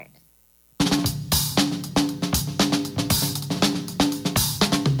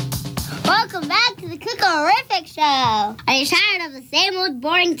Cookerific Show. Are you tired of the same old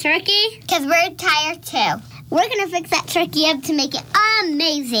boring turkey? Because we're tired too. We're going to fix that turkey up to make it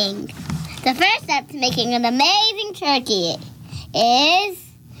amazing. The first step to making an amazing turkey is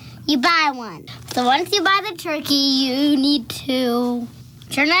you buy one. So once you buy the turkey, you need to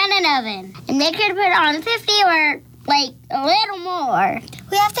turn on an oven. And they could put it on 50 or like a little more.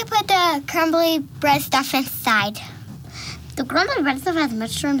 We have to put the crumbly bread stuff inside. The crumbly bread stuff has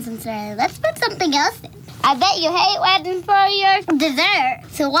mushrooms inside. Let's put something else in. I bet you hate waiting for your dessert.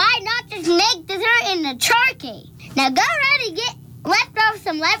 So why not just make dessert in the turkey? Now go ready, get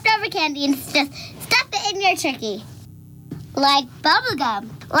some leftover candy and just stuff it in your turkey. Like bubble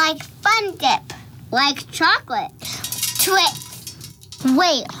gum, like Fun Dip, like chocolate, Twix.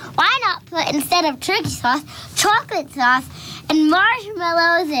 Wait, why not put instead of turkey sauce, chocolate sauce, and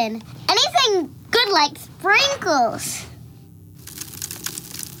marshmallows and anything good like sprinkles?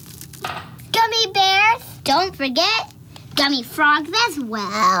 Gummy bears, don't forget gummy frogs as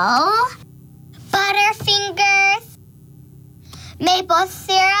well. Butterfingers, maple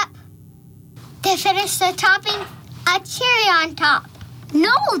syrup. To finish the topping, a cherry on top.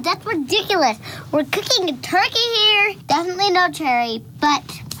 No, that's ridiculous. We're cooking a turkey here. Definitely no cherry, but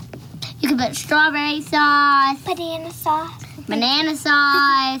you can put strawberry sauce, banana sauce,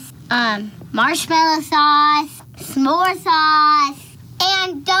 marshmallow sauce, s'more sauce,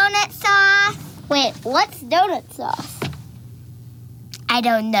 and donut sauce. Wait, what's donut sauce? I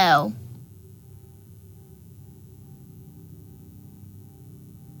don't know.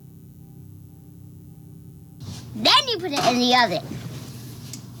 Then you put it in the oven.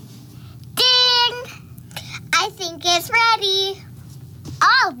 Ding! I think it's ready.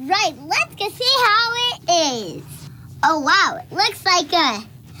 All right, let's go see how it is. Oh, wow, it looks like a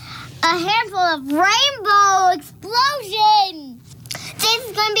handful of rainbow explosion. This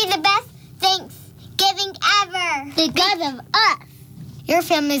is going to be the best Thanksgiving ever. Because of us. Your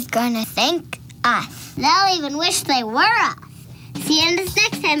family's going to thank us. They'll even wish they were us. See you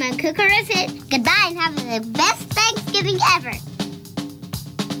next time on Cookerific. Goodbye and have the best Thanksgiving ever.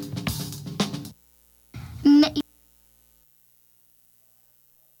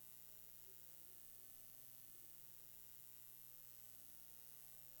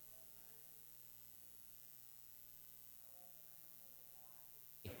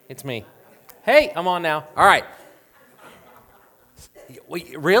 It's me. Hey, I'm on now. All right.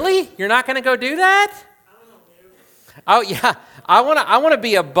 Really? You're not going to go do that? Oh, yeah. I want to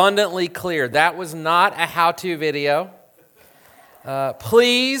be abundantly clear. That was not a how-to video.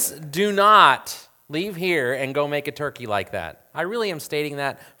 Please do not leave here and go make a turkey like that. I really am stating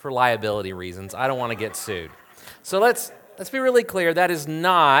that for liability reasons. I don't want to get sued. So let's be really clear. That is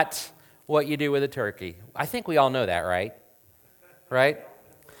not what you do with a turkey. I think we all know that, right? Right?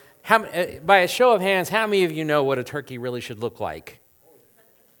 By a show of hands, how many of you know what a turkey really should look like?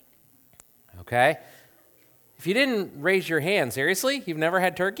 Okay. If you didn't raise your hand, seriously? You've never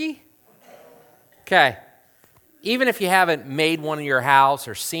had turkey? Okay. Even if you haven't made one in your house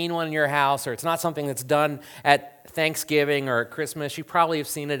or seen one in your house, or it's not something that's done at Thanksgiving or at Christmas, you probably have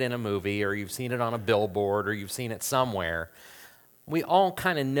seen it in a movie, or you've seen it on a billboard, or you've seen it somewhere. We all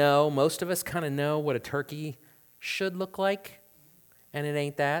kind of know, most of us kind of know what a turkey should look like, and it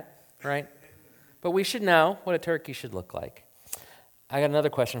ain't that, right? But we should know what a turkey should look like. I got another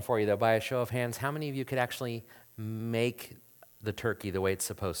question for you, though. By a show of hands, how many of you could actually make the turkey the way it's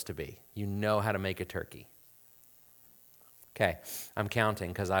supposed to be? You know how to make a turkey. Okay, I'm counting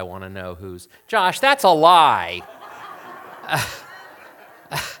because I want to know who's... Josh, that's a lie.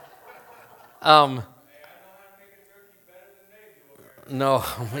 No,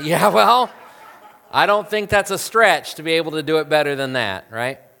 yeah, well, I don't think that's a stretch to be able to do it better than that,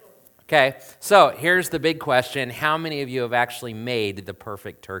 right? Okay, so here's the big question. How many of you have actually made the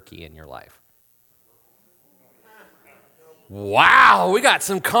perfect turkey in your life? Wow, we got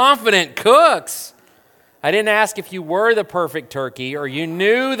some confident cooks. I didn't ask if you were the perfect turkey or you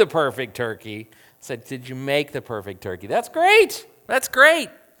knew the perfect turkey. I said, did you make the perfect turkey? That's great. That's great.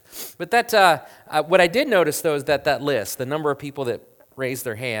 But what I did notice, though, is that list, the number of people that raised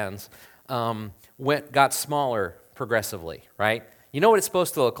their hands, got smaller progressively, right? You know what it's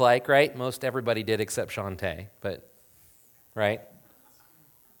supposed to look like, right? Most everybody did except Shantae, but, right?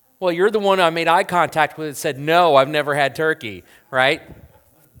 Well, you're the one I made eye contact with and said, no, I've never had turkey, right?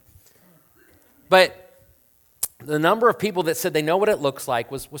 But the number of people that said they know what it looks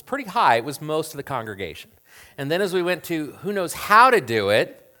like was pretty high. It was most of the congregation. And then as we went to who knows how to do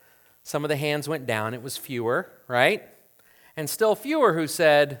it, some of the hands went down. It was fewer, right? And still fewer who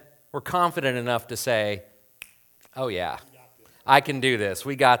said, were confident enough to say, oh yeah, I can do this.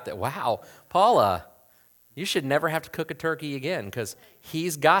 We got that. Wow, Paula, You should never have to cook a turkey again because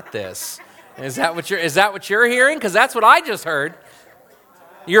he's got this. Is that what you're hearing? Because that's what I just heard.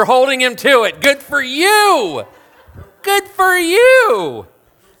 You're holding him to it. Good for you. Good for you.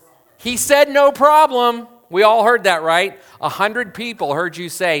 He said no problem. We all heard that, right? 100 people heard you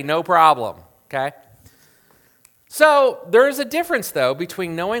say no problem, okay? So there's a difference, though,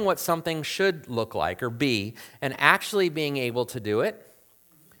 between knowing what something should look like or be and actually being able to do it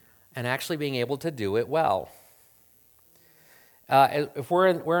and actually being able to do it well. If we're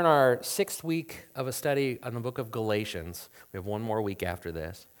in our 6th week of a study on the book of Galatians, we have one more week after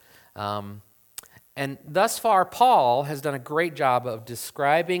this. And thus far, Paul has done a great job of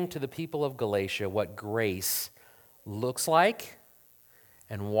describing to the people of Galatia what grace looks like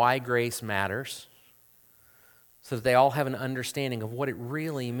and why grace matters, so that they all have an understanding of what it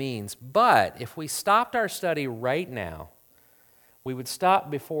really means. But if we stopped our study right now, we would stop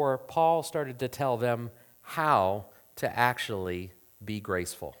before Paul started to tell them how to actually be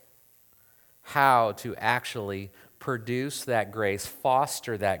graceful, how to actually produce that grace,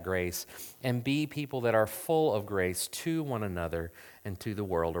 foster that grace, and be people that are full of grace to one another and to the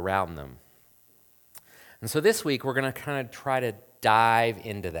world around them. And so this week, we're going to kind of try to dive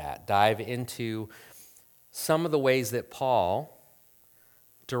into some of the ways that Paul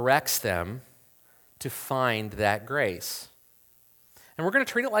directs them to find that grace. And we're going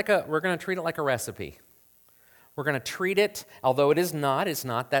to treat it like a recipe. We're going to treat it, although it's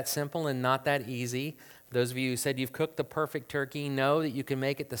not that simple and not that easy. Those of you who said you've cooked the perfect turkey know that you can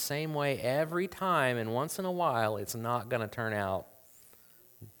make it the same way every time, and once in a while, it's not going to turn out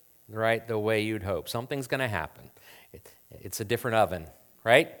right the way you'd hope. Something's going to happen. It's a different oven,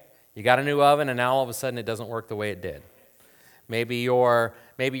 right? You got a new oven, and now all of a sudden it doesn't work the way it did. Maybe your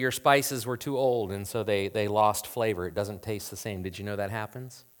spices were too old, and so they lost flavor. It doesn't taste the same. Did you know that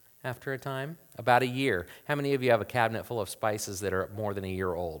happens after a time? About a year. How many of you have a cabinet full of spices that are more than a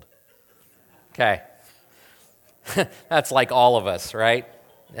year old? Okay. That's like all of us, right?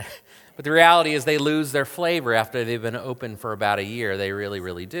 But the reality is they lose their flavor after they've been open for about a year. They really,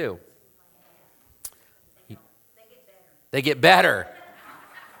 really do. They get better.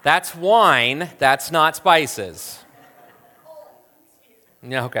 That's wine. That's not spices.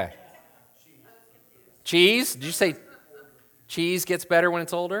 Yeah, okay. Cheese? Did you say cheese gets better when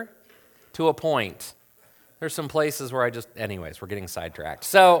it's older? To a point. There's some places where anyways, we're getting sidetracked.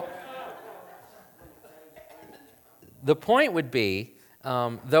 So the point would be,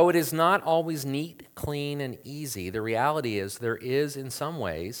 though it is not always neat, clean, and easy, the reality is there is, in some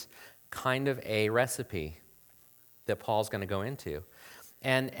ways, kind of a recipe that Paul's going to go into.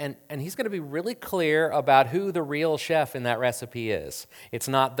 And he's going to be really clear about who the real chef in that recipe is. It's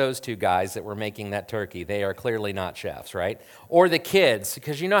not those two guys that were making that turkey. They are clearly not chefs, right? Or the kids,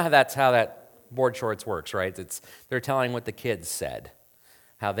 because you know that's how that board shorts works, right? They're telling what the kids said,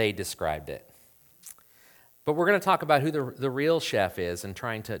 how they described it. But we're going to talk about who the real chef is and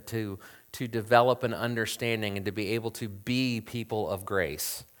trying to develop an understanding and to be able to be people of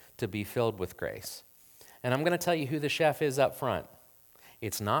grace, to be filled with grace. And I'm going to tell you who the chef is up front.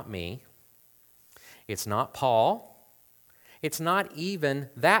 It's not me. It's not Paul. It's not even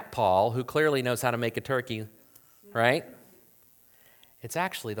that Paul who clearly knows how to make a turkey, right? It's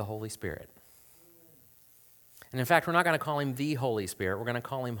actually the Holy Spirit. And in fact, we're not going to call him the Holy Spirit. We're going to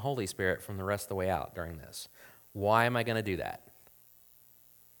call him Holy Spirit from the rest of the way out during this. Why am I going to do that?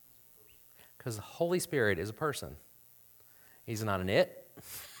 Because the Holy Spirit is a person. He's not an it.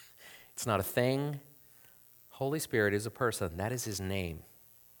 It's not a thing. Holy Spirit is a person. That is his name.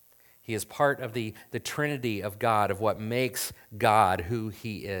 He is part of the Trinity of God, of what makes God who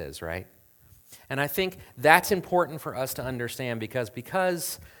he is, right? And I think that's important for us to understand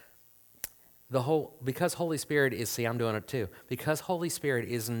because Holy Spirit is, I'm doing it too, because Holy Spirit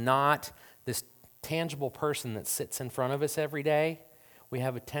is not this tangible person that sits in front of us every day, we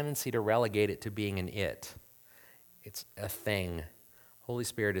have a tendency to relegate it to being an it. It's a thing. Holy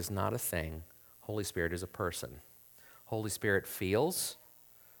Spirit is not a thing. Holy Spirit is a person. Holy Spirit feels.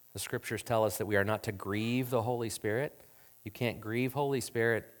 The scriptures tell us that we are not to grieve the Holy Spirit. You can't grieve Holy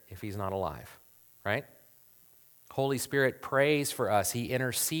Spirit if he's not alive, right? Holy Spirit prays for us. He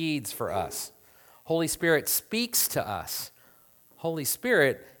intercedes for us. Holy Spirit speaks to us. Holy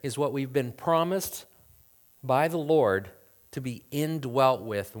Spirit is what we've been promised by the Lord to be indwelt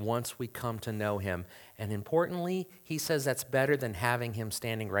with once we come to know him. And importantly, he says that's better than having him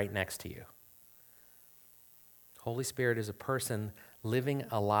standing right next to you. Holy Spirit is a person living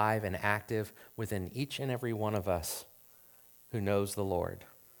alive and active within each and every one of us who knows the Lord.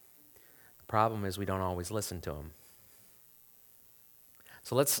 The problem is we don't always listen to him.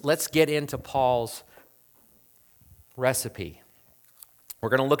 So let's get into Paul's recipe. We're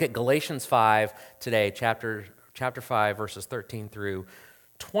going to look at Galatians 5 today, chapter 5, verses 13 through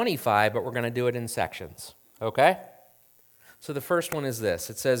 25, but we're going to do it in sections, okay? So the first one is this.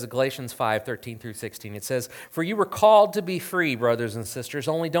 It says, Galatians 5, 13 through 16, it says, "For you were called to be free, brothers and sisters,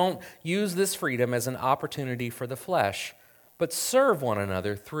 only don't use this freedom as an opportunity for the flesh, but serve one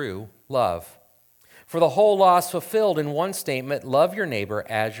another through love. For the whole law is fulfilled in one statement, love your neighbor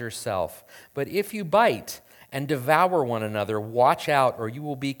as yourself. But if you bite and devour one another, watch out, or you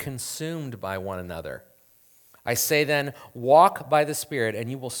will be consumed by one another. I say then, walk by the Spirit, and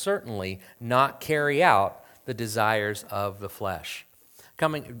you will certainly not carry out the desires of the flesh."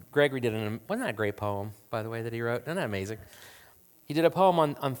 Gregory did wasn't that a great poem, by the way, that he wrote? Isn't that amazing? He did a poem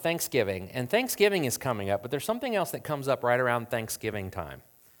on Thanksgiving, and Thanksgiving is coming up, but there's something else that comes up right around Thanksgiving time.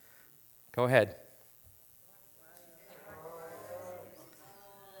 Go ahead.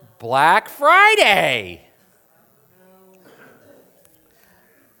 Black Friday.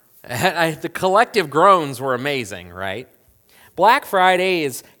 The collective groans were amazing, right? Black Friday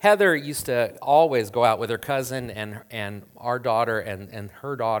is, Heather used to always go out with her cousin and our daughter and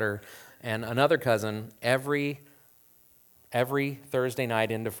her daughter and another cousin every Thursday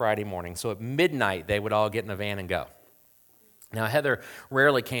night into Friday morning. So at midnight, they would all get in a van and go. Now, Heather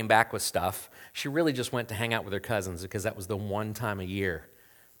rarely came back with stuff. She really just went to hang out with her cousins because that was the one time a year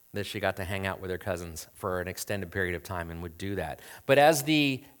that she got to hang out with her cousins for an extended period of time and would do that. But as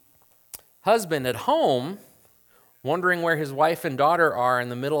the husband at home, wondering where his wife and daughter are in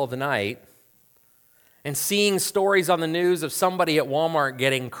the middle of the night, and seeing stories on the news of somebody at Walmart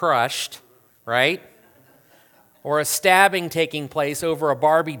getting crushed, right? Or a stabbing taking place over a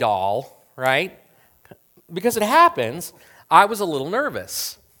Barbie doll, right? Because it happens, I was a little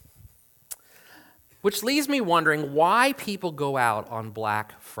nervous. Which leaves me wondering why people go out on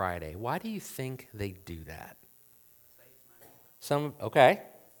Black Friday. Why do you think they do that? Okay.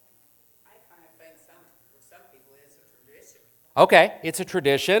 Okay, it's a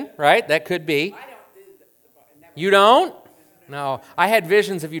tradition, right? That could be. You don't? No. I had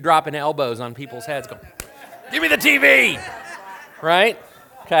visions of you dropping elbows on people's heads going, "Give me the TV!" Right?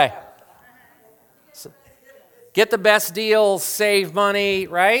 Okay. So, get the best deals, save money,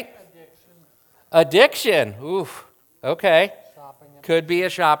 right? Addiction. Oof. Okay. Could be a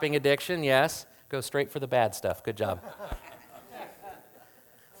shopping addiction, yes. Go straight for the bad stuff. Good job.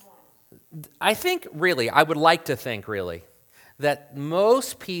 I would like to think, that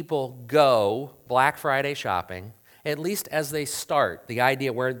most people go Black Friday shopping, at least as they start,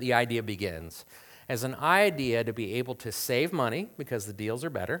 where the idea begins, as an idea to be able to save money because the deals are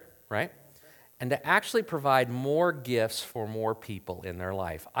better, right? And to actually provide more gifts for more people in their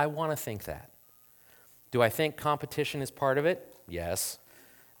life. I want to think that. Do I think competition is part of it? Yes.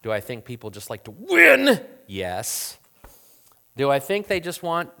 Do I think people just like to win? Yes. Do I think they just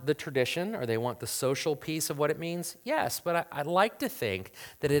want the tradition or they want the social piece of what it means? Yes, but I'd like to think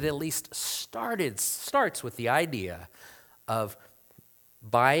that it at least starts with the idea of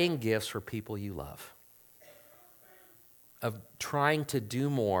buying gifts for people you love, of trying to do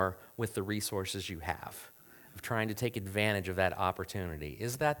more with the resources you have, of trying to take advantage of that opportunity.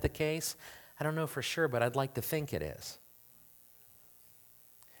 Is that the case? I don't know for sure, but I'd like to think it is.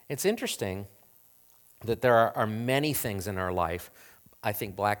 It's interesting that there are many things in our life, I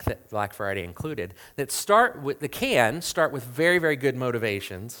think Black Friday included, that can start with very, very good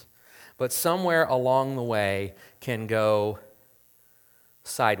motivations, but somewhere along the way can go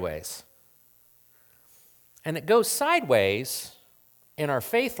sideways. And it goes sideways in our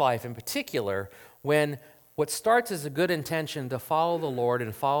faith life in particular when what starts as a good intention to follow the Lord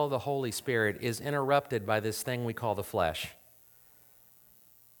and follow the Holy Spirit is interrupted by this thing we call the flesh,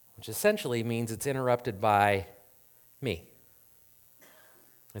 which essentially means it's interrupted by me.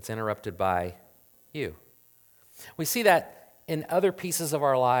 It's interrupted by you. We see that in other pieces of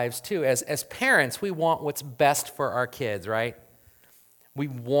our lives too. As parents, we want what's best for our kids, right? We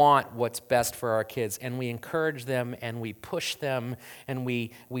want what's best for our kids, and we encourage them, and we push them, and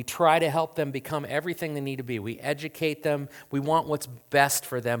we try to help them become everything they need to be. We educate them. We want what's best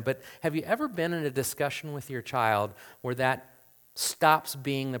for them. But have you ever been in a discussion with your child where that stops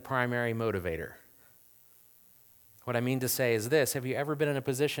being the primary motivator? What I mean to say is this: have you ever been in a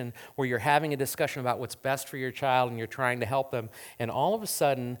position where you're having a discussion about what's best for your child and you're trying to help them, and all of a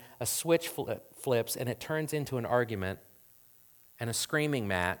sudden a switch flips and it turns into an argument and a screaming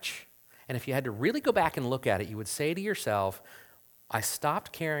match? And if you had to really go back and look at it, you would say to yourself, I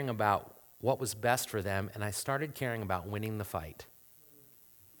stopped caring about what was best for them and I started caring about winning the fight.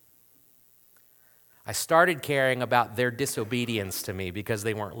 I started caring about their disobedience to me because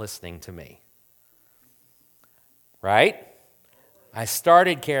they weren't listening to me. right? I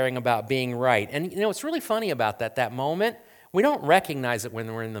started caring about being right. And what's really funny about that moment, we don't recognize it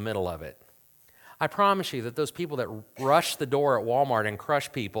when we're in the middle of it. I promise you that those people that rushed the door at Walmart and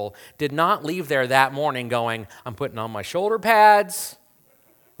crushed people did not leave there that morning going, I'm putting on my shoulder pads,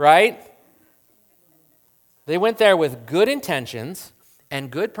 right? They went there with good intentions and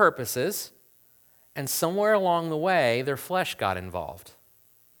good purposes, and somewhere along the way, their flesh got involved.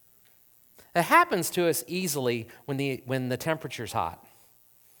 It happens to us easily when the temperature's hot,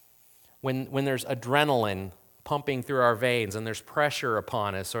 when there's adrenaline pumping through our veins and there's pressure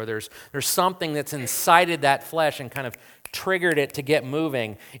upon us, or there's something that's incited that flesh and kind of triggered it to get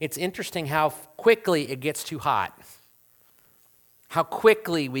moving. It's interesting how quickly it gets too hot. How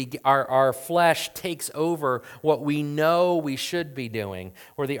quickly our flesh takes over what we know we should be doing,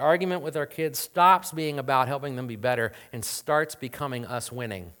 where the argument with our kids stops being about helping them be better and starts becoming us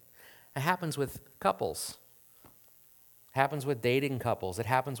winning. It happens with couples. It happens with dating couples. It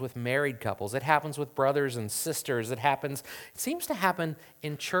happens with married couples. It happens with brothers and sisters. It seems to happen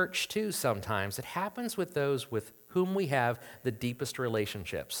in church too sometimes. It happens with those with whom we have the deepest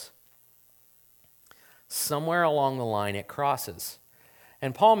relationships. Somewhere along the line it crosses.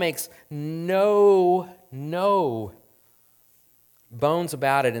 And Paul makes no bones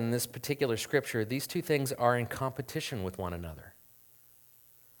about it in this particular scripture. These two things are in competition with one another.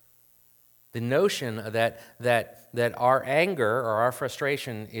 The notion that our anger or our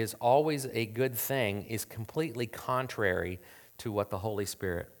frustration is always a good thing is completely contrary to what the Holy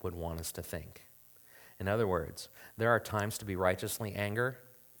Spirit would want us to think. In other words, there are times to be righteously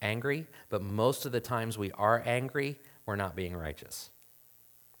angry, but most of the times we are angry, we're not being righteous.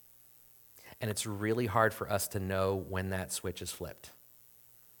 And it's really hard for us to know when that switch is flipped.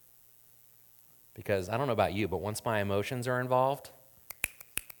 Because I don't know about you, but once my emotions are involved,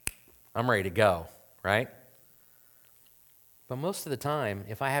 I'm ready to go, right? But most of the time,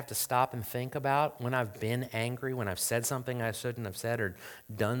 if I have to stop and think about when I've been angry, when I've said something I shouldn't have said or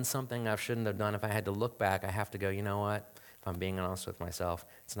done something I shouldn't have done, if I had to look back, I have to go, you know what? If I'm being honest with myself,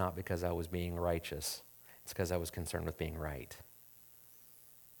 it's not because I was being righteous. It's because I was concerned with being right.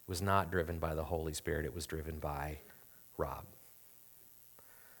 It was not driven by the Holy Spirit. It was driven by Rob.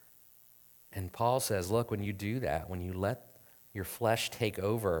 And Paul says, look, when you do that, when you let your flesh take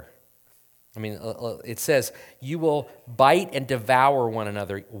over, it says, you will bite and devour one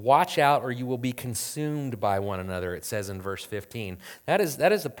another. Watch out or you will be consumed by one another, it says in verse 15. That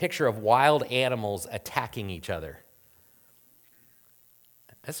is a picture of wild animals attacking each other.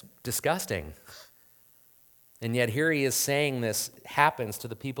 That's disgusting. And yet here he is saying this happens to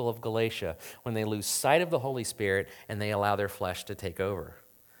the people of Galatia when they lose sight of the Holy Spirit and they allow their flesh to take over.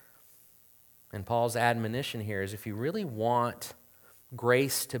 And Paul's admonition here is if you really want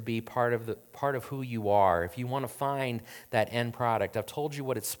grace to be part of who you are, if you want to find that end product, I've told you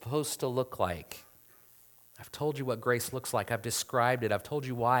what it's supposed to look like. I've told you what grace looks like. I've described it. I've told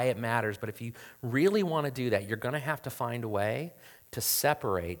you why it matters. But if you really want to do that, you're going to have to find a way to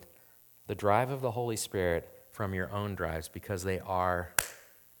separate the drive of the Holy Spirit from your own drives, because they are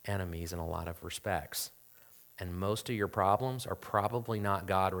enemies in a lot of respects. And most of your problems are probably not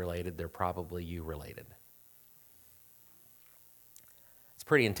God-related. They're probably you-related. It's a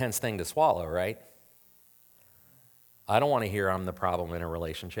pretty intense thing to swallow, right? I don't want to hear I'm the problem in a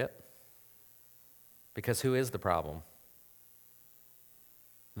relationship. Because who is the problem?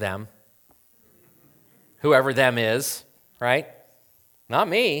 Them. Whoever them is, right? Not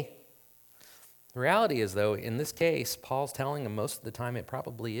me. The reality is, though, in this case, Paul's telling them most of the time it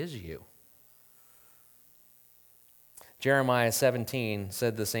probably is you. Jeremiah 17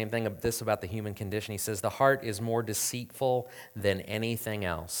 said the same thing about the human condition. He says, the heart is more deceitful than anything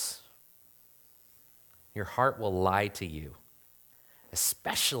else. Your heart will lie to you,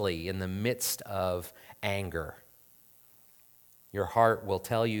 especially in the midst of anger. Your heart will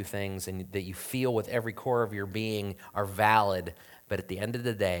tell you things that you feel with every core of your being are valid, but at the end of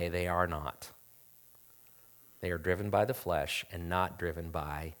the day, they are not. They are driven by the flesh and not driven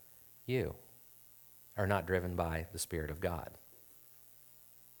by you, or not driven by the Spirit of God.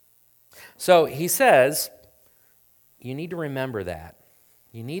 So he says, you need to remember that.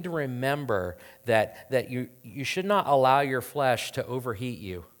 You need to remember that you should not allow your flesh to overheat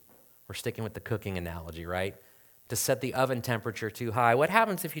you. We're sticking with the cooking analogy, right? To set the oven temperature too high. What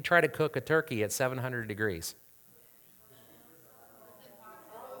happens if you try to cook a turkey at 700 degrees?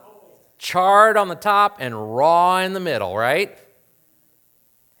 Charred on the top and raw in the middle, right?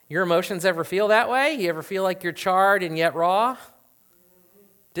 Your emotions ever feel that way? You ever feel like you're charred and yet raw?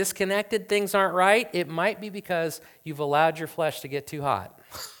 Disconnected, things aren't right? It might be because you've allowed your flesh to get too hot.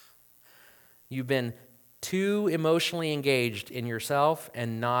 You've been too emotionally engaged in yourself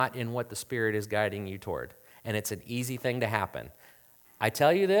and not in what the Spirit is guiding you toward. And it's an easy thing to happen. I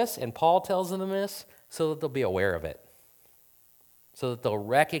tell you this, and Paul tells them this, so that they'll be aware of it. So that they'll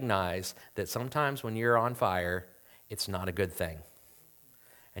recognize that sometimes when you're on fire, it's not a good thing.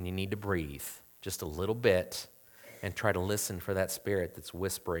 And you need to breathe just a little bit and try to listen for that Spirit that's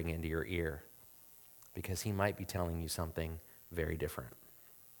whispering into your ear, because he might be telling you something very different.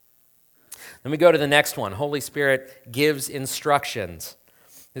 Then we go to the next one. Holy Spirit gives instructions.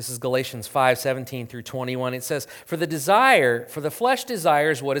 This is Galatians 5:17 through 21. It says, for the flesh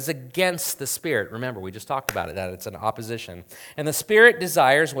desires what is against the Spirit. Remember, we just talked about it, that it's an opposition. And the Spirit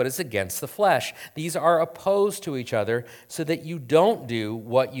desires what is against the flesh. These are opposed to each other so that you don't do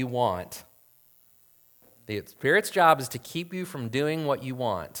what you want. The Spirit's job is to keep you from doing what you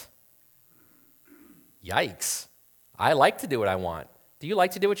want. Yikes. I like to do what I want. Do you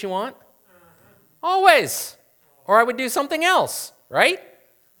like to do what you want? Always. Or I would do something else, right?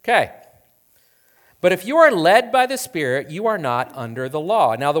 Okay. But if you are led by the Spirit, you are not under the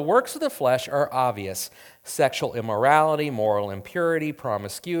law. Now, the works of the flesh are obvious: sexual immorality, moral impurity,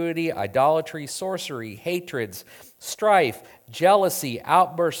 promiscuity, idolatry, sorcery, hatreds, strife, jealousy,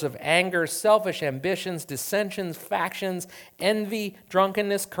 outbursts of anger, selfish ambitions, dissensions, factions, envy,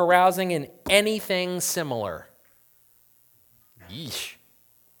 drunkenness, carousing, and anything similar. Yeesh.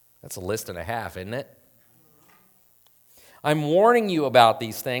 That's a list and a half, isn't it? I'm warning you about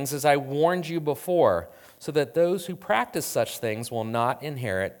these things as I warned you before, so that those who practice such things will not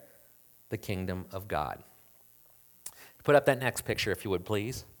inherit the kingdom of God. Put up that next picture, if you would,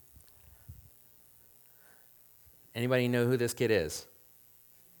 please. Anybody know who this kid is?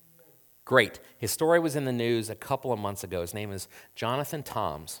 Great. His story was in the news a couple of months ago. His name is Jonathan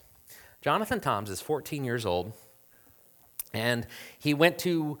Toms. Jonathan Toms is 14 years old, and he went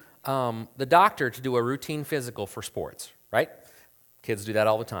to the doctor to do a routine physical for sports, right? Kids do that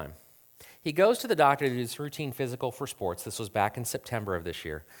all the time. He goes to the doctor to do this routine physical for sports. This was back in September of this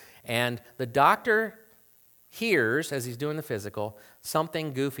year. And the doctor hears, as he's doing the physical,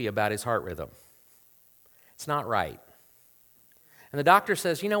 something goofy about his heart rhythm. It's not right. And the doctor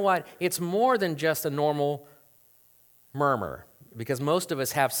says, you know what? It's more than just a normal murmur, because most of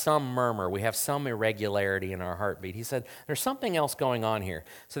us have some murmur. We have some irregularity in our heartbeat. He said, there's something else going on here.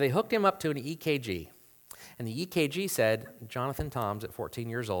 So they hooked him up to an EKG. And the EKG said Jonathan Toms, at 14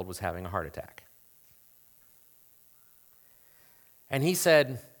 years old, was having a heart attack. And he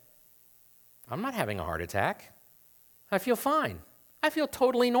said, I'm not having a heart attack. I feel fine. I feel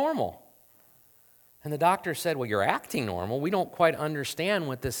totally normal. And the doctor said, well, you're acting normal. We don't quite understand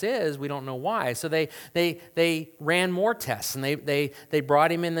what this is. We don't know why. So they ran more tests, and they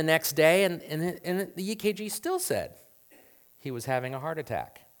brought him in the next day, and the EKG still said he was having a heart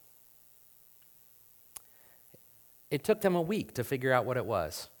attack. It took them a week to figure out what it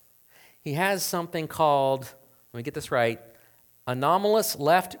was. He has something called, let me get this right, anomalous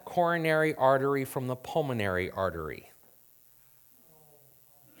left coronary artery from the pulmonary artery.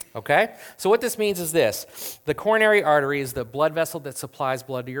 Okay? So what this means is this. The coronary artery is the blood vessel that supplies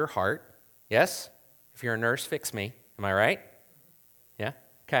blood to your heart. Yes? If you're a nurse, fix me. Am I right? Yeah?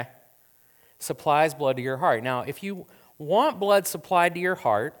 Okay. Supplies blood to your heart. Now, if you want blood supplied to your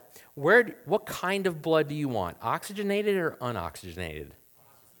heart, what kind of blood do you want? Oxygenated or unoxygenated?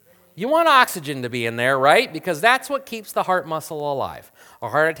 You want oxygen to be in there, right? Because that's what keeps the heart muscle alive. A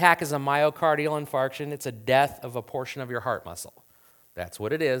heart attack is a myocardial infarction. It's a death of a portion of your heart muscle. That's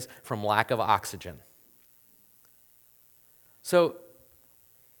what it is, from lack of oxygen. So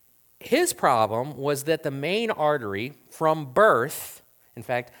his problem was that the main artery from birth, in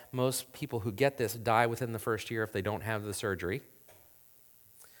fact, most people who get this die within the first year if they don't have the surgery.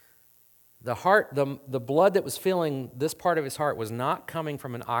 The heart, the blood that was filling this part of his heart was not coming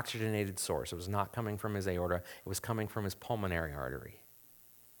from an oxygenated source. It was not coming from his aorta. It was coming from his pulmonary artery.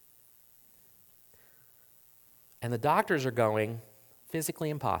 And the doctors are going,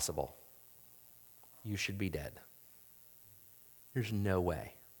 physically impossible. You should be dead. There's no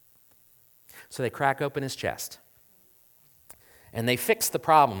way. So they crack open his chest. And they fix the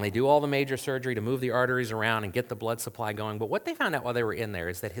problem. They do all the major surgery to move the arteries around and get the blood supply going. But what they found out while they were in there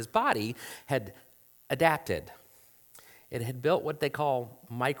is that his body had adapted. It had built what they call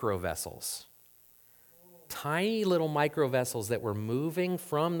microvessels. Tiny little microvessels that were moving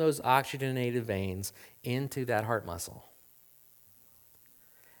from those oxygenated veins into that heart muscle.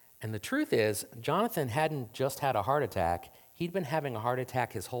 And the truth is, Jonathan hadn't just had a heart attack. He'd been having a heart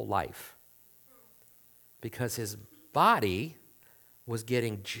attack his whole life. Because his body was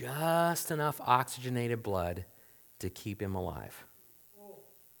getting just enough oxygenated blood to keep him alive.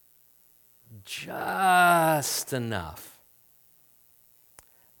 just enough.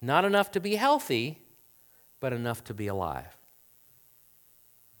 Not enough to be healthy, but enough to be alive.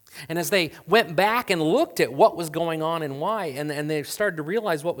 And as they went back and looked at what was going on and why, and they started to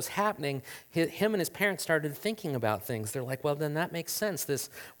realize what was happening, him and his parents started thinking about things. They're like, well, then that makes sense. This,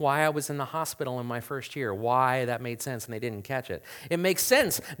 why I was in the hospital in my first year, why that made sense, and they didn't catch it. It makes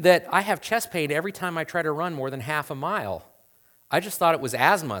sense that I have chest pain every time I try to run more than half a mile. I just thought it was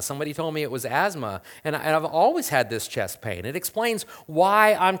asthma. Somebody told me it was asthma, and I've always had this chest pain. It explains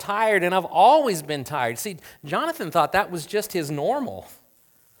why I'm tired, and I've always been tired. See, Jonathan thought that was just his normal.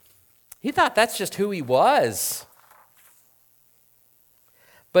 He thought that's just who he was.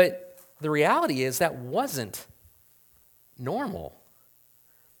 But the reality is that wasn't normal.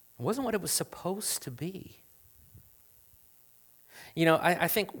 It wasn't what it was supposed to be. You know, I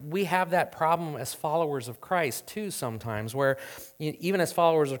think we have that problem as followers of Christ too sometimes, where even as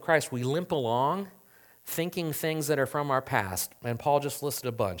followers of Christ, we limp along thinking things that are from our past. And Paul just listed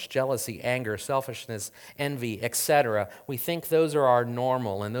a bunch: jealousy, anger, selfishness, envy, etc. We think those are our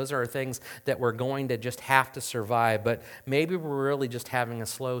normal, and those are things that we're going to just have to survive. But maybe we're really just having a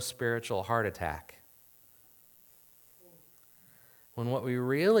slow spiritual heart attack. When what we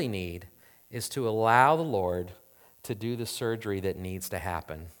really need is to allow the Lord to do the surgery that needs to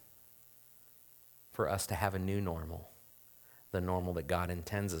happen for us to have a new normal, the normal that God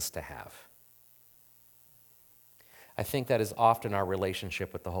intends us to have. I think that is often our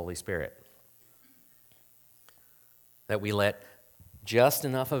relationship with the Holy Spirit. That we let just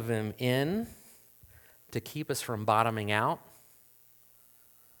enough of Him in to keep us from bottoming out,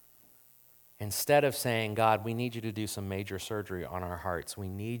 instead of saying, God, we need you to do some major surgery on our hearts. We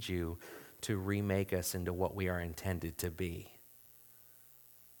need you to remake us into what we are intended to be.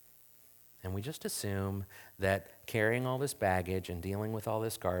 And we just assume that carrying all this baggage and dealing with all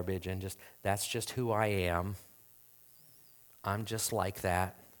this garbage and just, that's just who I am. I'm just like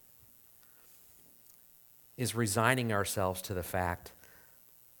that, is resigning ourselves to the fact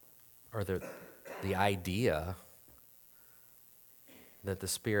or the idea that the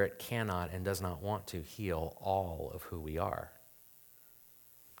Spirit cannot and does not want to heal all of who we are.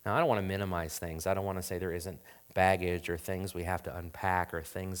 Now, I don't want to minimize things. I don't want to say there isn't baggage or things we have to unpack or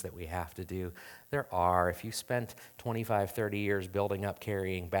things that we have to do. There are. If you spent 25, 30 years building up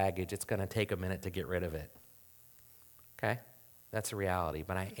carrying baggage, it's going to take a minute to get rid of it. Okay? That's a reality.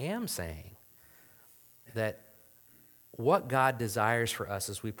 But I am saying that what God desires for us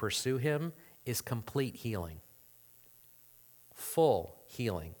as we pursue Him is complete healing. Full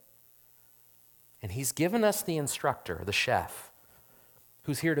healing. And He's given us the instructor, the chef,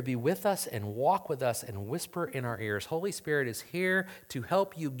 who's here to be with us and walk with us and whisper in our ears. Holy Spirit is here to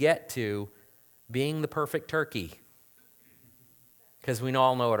help you get to being the perfect turkey. Because we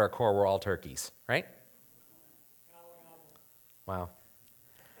all know at our core we're all turkeys, right? Wow.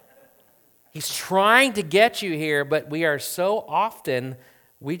 He's trying to get you here, but we are so often,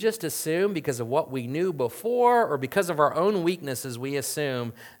 we just assume because of what we knew before or because of our own weaknesses, we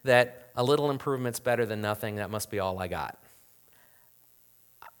assume that a little improvement's better than nothing. That must be all I got.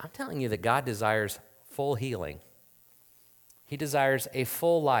 I'm telling you that God desires full healing. He desires a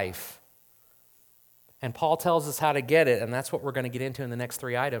full life. And Paul tells us how to get it, and that's what we're going to get into in the next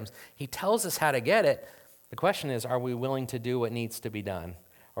 3 items. He tells us how to get it. The question is, are we willing to do what needs to be done?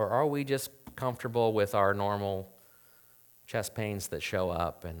 Or are we just comfortable with our normal chest pains that show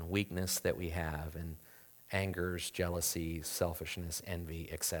up and weakness that we have and angers, jealousy, selfishness, envy,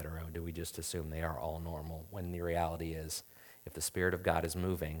 etc.? Do we just assume they are all normal when the reality is, if the Spirit of God is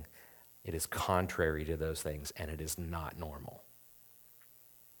moving, it is contrary to those things and it is not normal?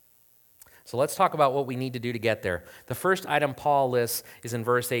 So let's talk about what we need to do to get there. The first item Paul lists is in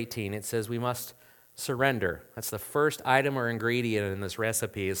verse 18. It says we must surrender. That's the first item or ingredient in this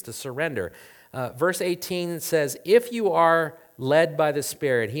recipe, is to surrender. Verse 18 says, if you are led by the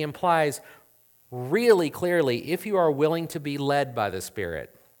Spirit, he implies really clearly, if you are willing to be led by the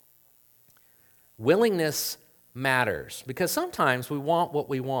Spirit. Willingness matters, because sometimes we want what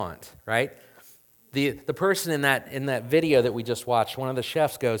we want, right? The person in that video that we just watched, one of the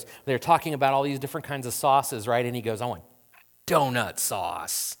chefs goes, they're talking about all these different kinds of sauces, right? And he goes, I want donut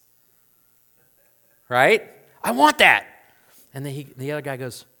sauce. Right? I want that. And then the other guy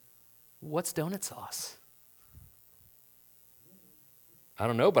goes, what's donut sauce? I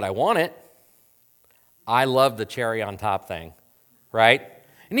don't know, but I want it. I love the cherry on top thing, right?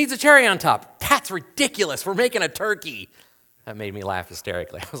 It needs a cherry on top. That's ridiculous. We're making a turkey. That made me laugh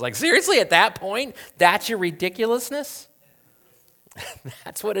hysterically. I was like, seriously, at that point, that's your ridiculousness?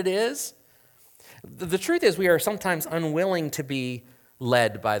 That's what it is? The truth is we are sometimes unwilling to be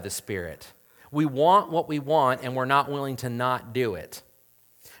led by the Spirit. We want what we want, and we're not willing to not do it.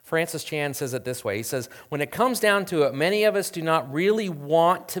 Francis Chan says it this way. He says, when it comes down to it, many of us do not really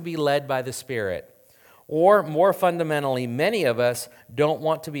want to be led by the Spirit. Or more fundamentally, many of us don't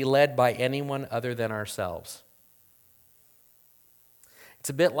want to be led by anyone other than ourselves. It's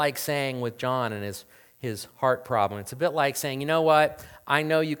a bit like saying with John and his heart problem, it's a bit like saying, you know what, I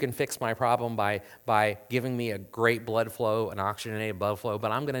know you can fix my problem by giving me a great blood flow, an oxygenated blood flow,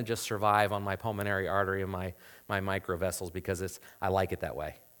 but I'm going to just survive on my pulmonary artery and my microvessels because I like it that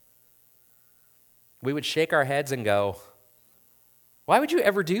way. We would shake our heads and go, why would you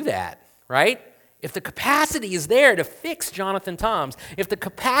ever do that, right? If the capacity is there to fix Jonathan Toms, if the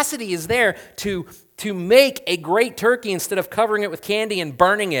capacity is there to make a great turkey instead of covering it with candy and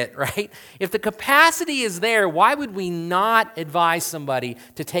burning it, right? If the capacity is there, why would we not advise somebody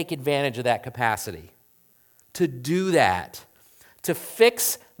to take advantage of that capacity? To do that, to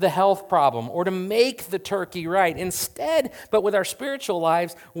fix the health problem or to make the turkey right. Instead, but with our spiritual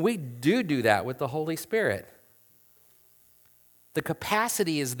lives, we do that with the Holy Spirit. The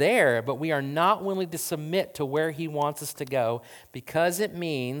capacity is there, but we are not willing to submit to where he wants us to go because it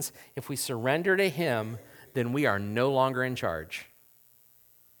means if we surrender to him, then we are no longer in charge.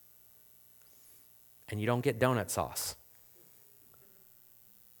 And you don't get donut sauce.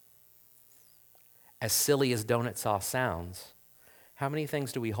 As silly as donut sauce sounds, how many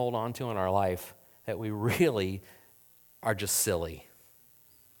things do we hold on to in our life that we really are just silly?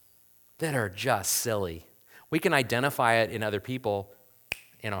 That are just silly. We can identify it in other people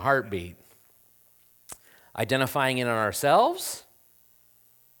in a heartbeat. Identifying it in ourselves,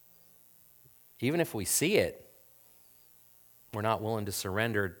 even if we see it, we're not willing to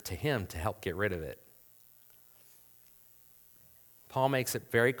surrender to him to help get rid of it. Paul makes it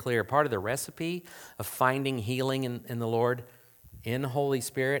very clear. Part of the recipe of finding healing in the Lord, in the Holy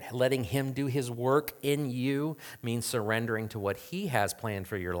Spirit, letting him do his work in you, means surrendering to what he has planned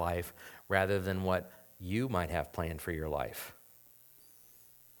for your life rather than what you might have planned for your life.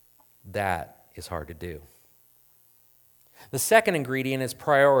 That is hard to do. The second ingredient is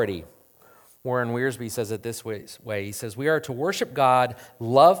priority. Warren Wiersbe says it this way. He says, we are to worship God,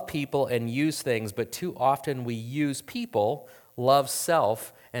 love people, and use things, but too often we use people, love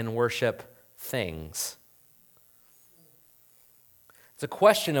self, and worship things. It's a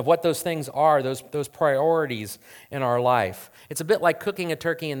question of what those things are, those priorities in our life. It's a bit like cooking a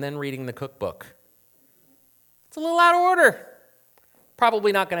turkey and then reading the cookbook. It's a little out of order.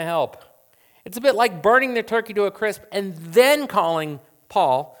 Probably not going to help. It's a bit like burning the turkey to a crisp and then calling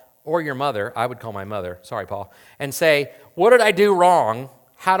Paul or your mother, I would call my mother, sorry Paul, and say, what did I do wrong?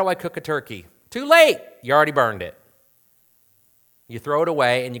 How do I cook a turkey? Too late. You already burned it. You throw it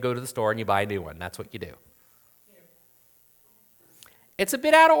away and you go to the store and you buy a new one. That's what you do. It's a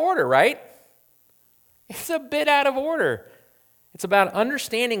bit out of order, right? It's a bit out of order. It's about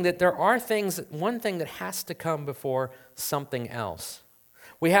understanding that there are one thing that has to come before something else.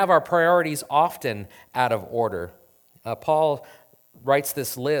 We have our priorities often out of order. Paul writes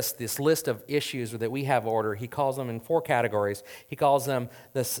this list of issues that we have order. He calls them in 4 categories. He calls them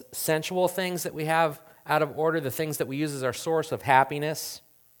the sensual things that we have out of order, the things that we use as our source of happiness,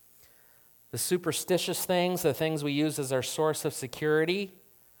 the superstitious things, the things we use as our source of security,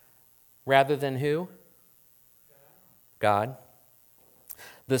 rather than who? God.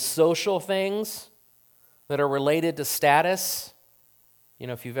 The social things that are related to status. You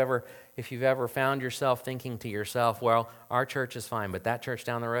know, if you've ever found yourself thinking to yourself, well, our church is fine, but that church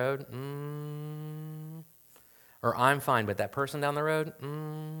down the road, or I'm fine, but that person down the road,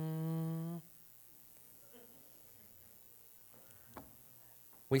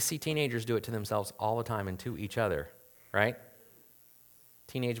 We see teenagers do it to themselves all the time and to each other, right?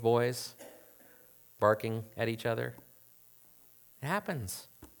 Teenage boys barking at each other. It happens.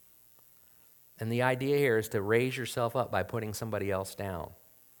 And the idea here is to raise yourself up by putting somebody else down.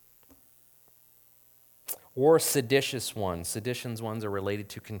 Or seditious ones. Seditions ones are related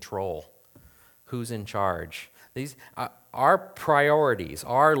to control. Who's in charge? These our priorities,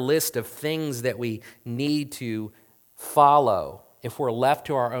 our list of things that we need to follow, if we're left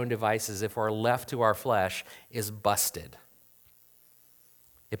to our own devices, if we're left to our flesh, is busted.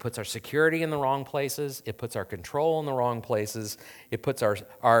 It puts our security in the wrong places. It puts our control in the wrong places. It puts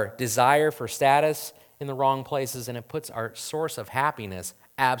our desire for status in the wrong places, and it puts our source of happiness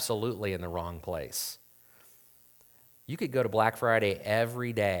absolutely in the wrong place. You could go to Black Friday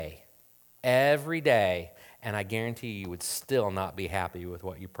every day, and I guarantee you would still not be happy with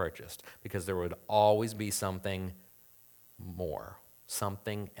what you purchased because there would always be something more,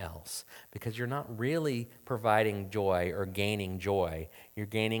 something else, because you're not really providing joy or gaining joy. You're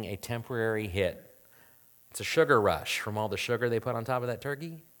gaining a temporary hit. It's a sugar rush from all the sugar they put on top of that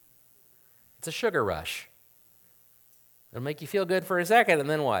turkey. It's a sugar rush. It'll make you feel good for a second, and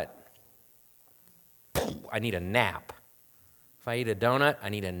then what? I need a nap. If I eat a donut, I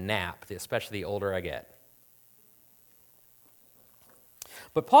need a nap, especially the older I get.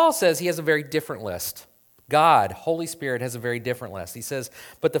 But Paul says he has a very different list. God, Holy Spirit, has a very different list. He says,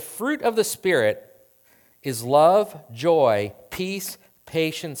 but the fruit of the Spirit is love, joy, peace,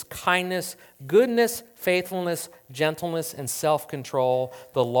 patience, kindness, goodness, faithfulness, gentleness, and self-control.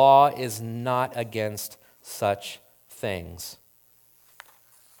 The law is not against such things.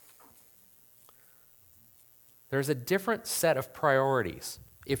 There's a different set of priorities.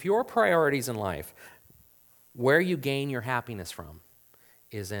 If your priorities in life, where you gain your happiness from,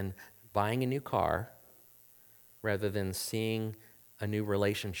 is in buying a new car rather than seeing a new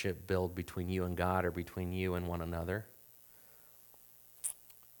relationship build between you and God or between you and one another.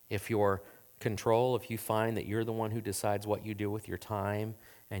 If your control, if you find that you're the one who decides what you do with your time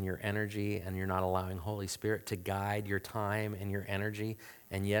and your energy, and you're not allowing Holy Spirit to guide your time and your energy,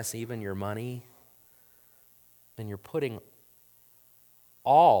 and yes, even your money, then you're putting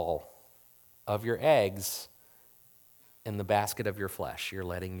all of your eggs in the basket of your flesh. You're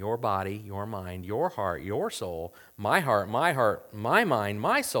letting your body, your mind, your heart, your soul, my mind,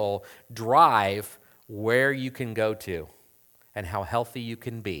 my soul drive where you can go to and how healthy you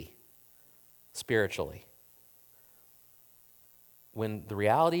can be spiritually. When the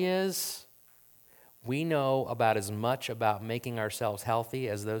reality is, we know about as much about making ourselves healthy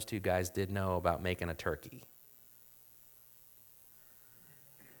as those two guys did know about making a turkey.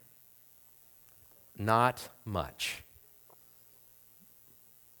 Not much.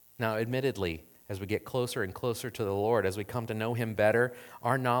 Now, admittedly, as we get closer and closer to the Lord, as we come to know Him better,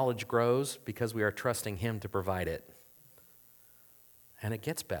 our knowledge grows because we are trusting Him to provide it. And it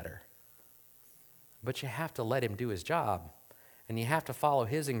gets better. But you have to let Him do His job. And you have to follow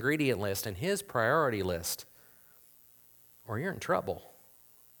His ingredient list and His priority list, or you're in trouble.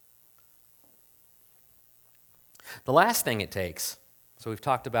 The last thing it takes, so we've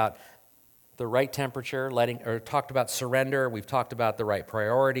talked about the right temperature, talked about surrender, we've talked about the right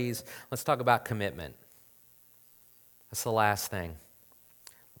priorities. Let's talk about commitment. That's the last thing.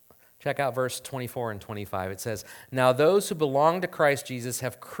 Check out verse 24 and 25. It says, now those who belong to Christ Jesus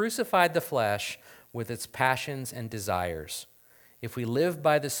have crucified the flesh with its passions and desires. If we live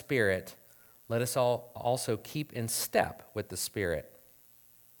by the Spirit, let us all also keep in step with the Spirit.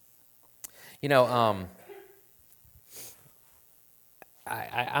 You know,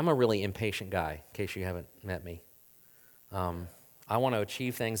 I'm a really impatient guy, in case you haven't met me. I want to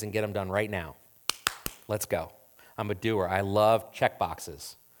achieve things and get them done right now. Let's go. I'm a doer. I love check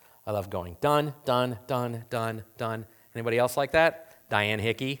boxes. I love going done, done, done, done, done. Anybody else like that? Diane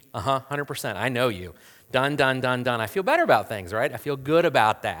Hickey? 100%. I know you. Done, done, done, done. I feel better about things, right? I feel good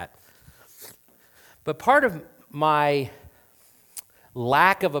about that. But part of my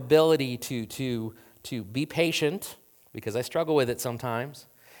lack of ability to be patient, because I struggle with it sometimes,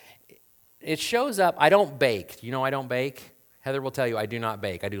 it shows up. I don't bake. You know I don't bake? Heather will tell you I do not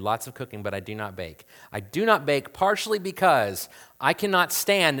bake. I do lots of cooking, but I do not bake. I do not bake partially because I cannot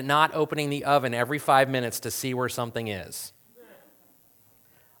stand not opening the oven every 5 minutes to see where something is.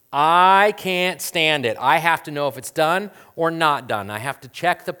 I can't stand it. I have to know if it's done or not done. I have to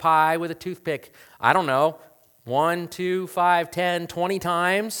check the pie with a toothpick, I don't know, 1, 2, 5, 10, 20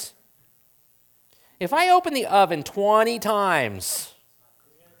 times. If I open the oven 20 times,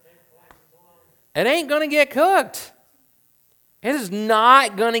 it ain't going to get cooked. It is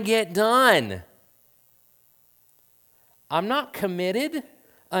not going to get done. I'm not committed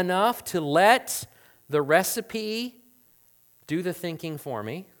enough to let the recipe do the thinking for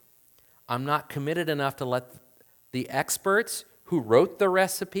me. I'm not committed enough to let the experts who wrote the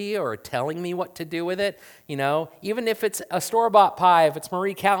recipe or are telling me what to do with it, you know, even if it's a store-bought pie, if it's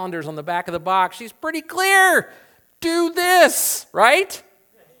Marie Callender's on the back of the box, she's pretty clear. Do this, right?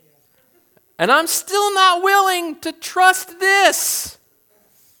 And I'm still not willing to trust this.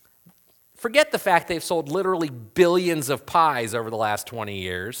 Forget the fact they've sold literally billions of pies over the last 20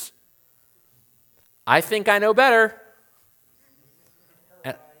 years. I think I know better.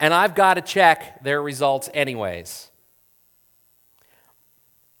 And I've got to check their results anyways.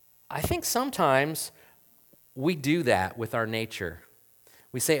 I think sometimes we do that with our nature.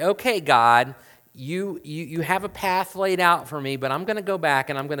 We say, okay, God, you have a path laid out for me, but I'm going to go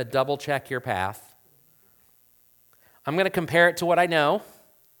back and I'm going to double check your path. I'm going to compare it to what I know.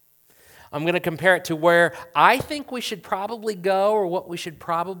 I'm going to compare it to where I think we should probably go or what we should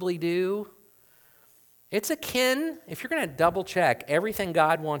probably do. It's akin, if you're going to double check everything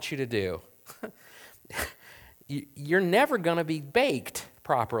God wants you to do, you're never going to be baked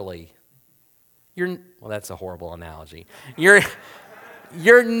properly. Well, that's a horrible analogy. You're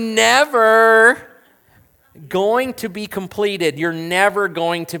never going to be completed. You're never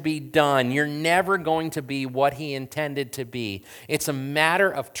going to be done. You're never going to be what he intended to be. It's a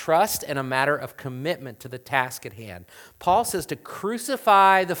matter of trust and a matter of commitment to the task at hand. Paul says to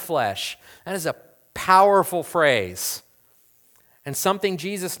crucify the flesh. That is a powerful phrase and something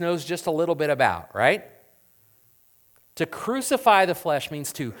Jesus knows just a little bit about, right? To crucify the flesh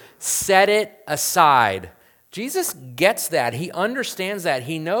means to set it aside. Jesus gets that. He understands that.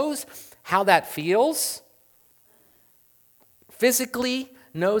 He knows how that feels. Physically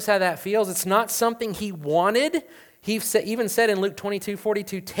knows how that feels. It's not something he wanted. He even said in Luke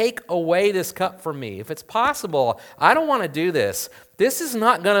 22:42, take away this cup from me. If it's possible, I don't want to do this. This is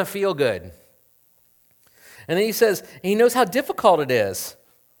not going to feel good. And then he says, he knows how difficult it is.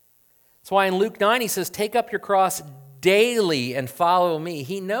 That's why in Luke 9 he says, take up your cross daily and follow me.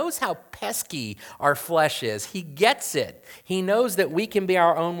 He knows how pesky our flesh is. He gets it. He knows that we can be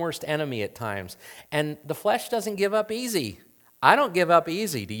our own worst enemy at times. And the flesh doesn't give up easy. I don't give up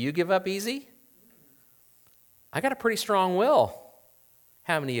easy. Do you give up easy? I got a pretty strong will.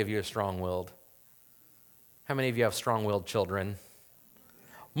 How many of you are strong-willed? How many of you have strong-willed children?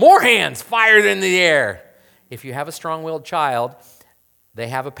 More hands fired in the air. If you have a strong-willed child, they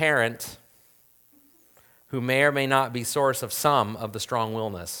have a parent who may or may not be source of some of the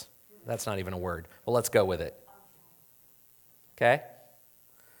strong-willness. That's not even a word. Well, let's go with it. Okay?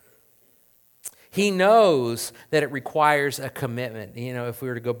 He knows that it requires a commitment. You know, if we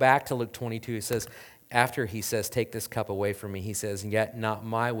were to go back to Luke 22, it says, after he says, take this cup away from me, he says, yet not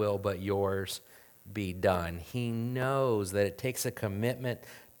my will, but yours be done. He knows that it takes a commitment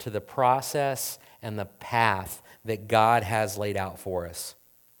to the process and the path that God has laid out for us.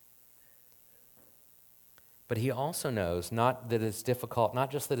 But he also knows not that it's difficult,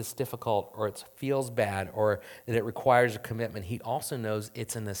 not just that it's difficult or it feels bad or that it requires a commitment. He also knows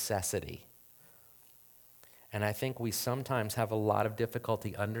it's a necessity. And I think we sometimes have a lot of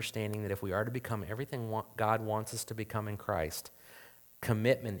difficulty understanding that if we are to become everything God wants us to become in Christ,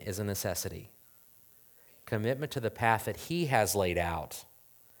 commitment is a necessity. Commitment to the path that he has laid out.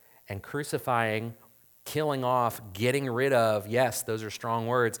 And crucifying, killing off, getting rid of, yes, those are strong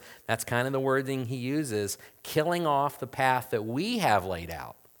words. That's kind of the wording he uses. Killing off the path that we have laid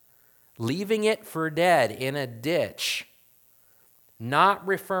out. Leaving it for dead in a ditch. Not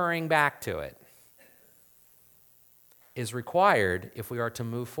referring back to it. Is required if we are to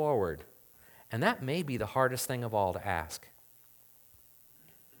move forward. And that may be the hardest thing of all to ask.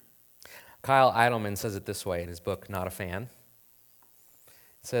 Kyle Idleman says it this way in his book, Not a Fan.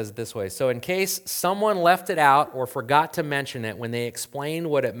 It says it this way, so in case someone left it out or forgot to mention it when they explained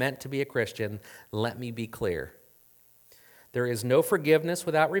what it meant to be a Christian, let me be clear. There is no forgiveness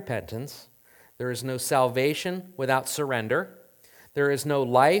without repentance. There is no salvation without surrender. There is no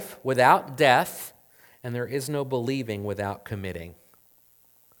life without death. And there is no believing without committing.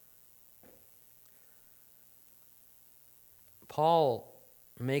 Paul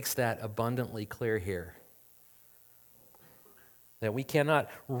makes that abundantly clear here. That we cannot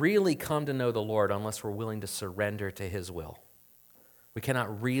really come to know the Lord unless we're willing to surrender to his will. We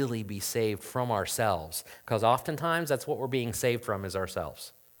cannot really be saved from ourselves, because oftentimes that's what we're being saved from is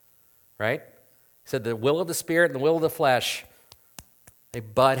ourselves. Right? He said the will of the Spirit and the will of the flesh, they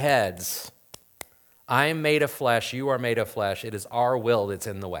butt heads. I am made of flesh, you are made of flesh. It is our will that's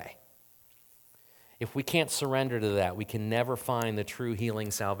in the way. If we can't surrender to that, we can never find the true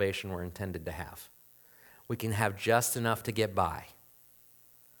healing salvation we're intended to have. We can have just enough to get by.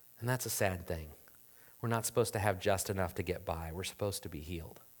 And that's a sad thing. We're not supposed to have just enough to get by. We're supposed to be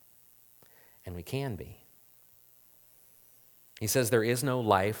healed. And we can be. He says there is no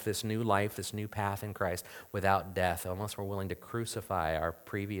life, this new path in Christ without death, unless we're willing to crucify our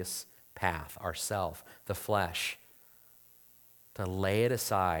previous path, ourself, the flesh, to lay it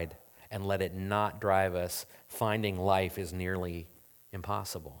aside and let it not drive us. Finding life is nearly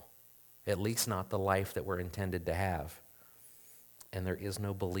impossible, at least not the life that we're intended to have. And there is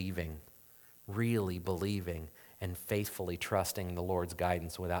no believing, really believing and faithfully trusting the Lord's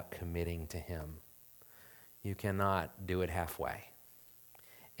guidance without committing to him. You cannot do it halfway.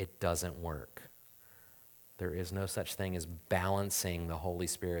 It doesn't work. There is no such thing as balancing the Holy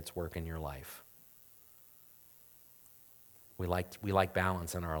Spirit's work in your life. We like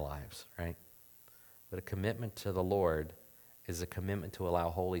balance in our lives, right? But a commitment to the Lord is a commitment to allow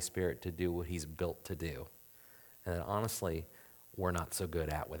Holy Spirit to do what he's built to do. And that honestly, we're not so good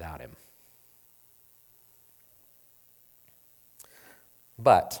at without him.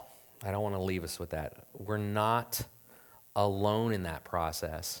 But I don't want to leave us with that. We're not alone in that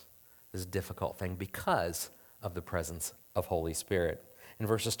process, this difficult thing, because of the presence of Holy Spirit. In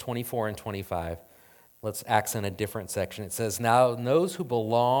verses 24 and 25, let's accent a different section. It says, "Now those who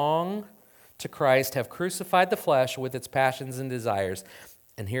belong to Christ have crucified the flesh with its passions and desires."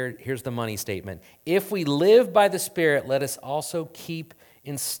 And here's the money statement. "If we live by the Spirit, let us also keep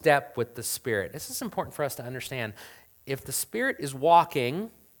in step with the Spirit." This is important for us to understand. If the Spirit is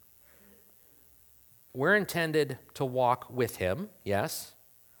walking, we're intended to walk with him, yes.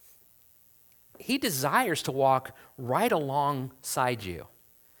 He desires to walk right alongside you.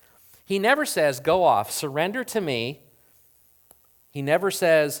 He never says, "Go off, surrender to me." He never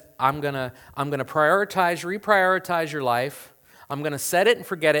says, I'm gonna reprioritize your life. I'm gonna set it and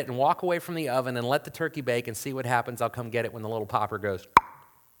forget it and walk away from the oven and let the turkey bake and see what happens. I'll come get it when the little popper goes,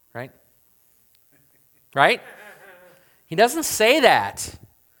 right? Right? He doesn't say that.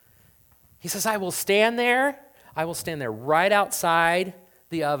 He says, I will stand there right outside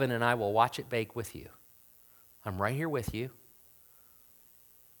the oven, and I will watch it bake with you. I'm right here with you.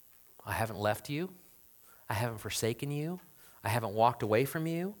 I haven't left you. I haven't forsaken you. I haven't walked away from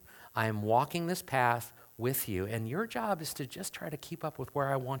you. I am walking this path with you, and your job is to just try to keep up with where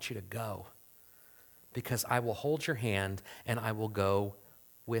I want you to go, because I will hold your hand and I will go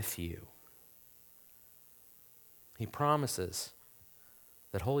with you. He promises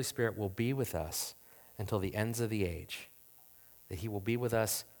that Holy Spirit will be with us until the ends of the age, that he will be with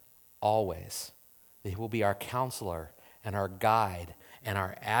us always, that he will be our counselor and our guide and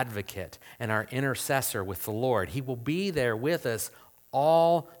our advocate and our intercessor with the Lord. He will be there with us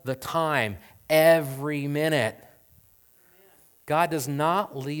all the time, every minute. God does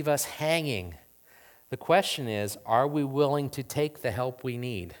not leave us hanging. The question is, are we willing to take the help we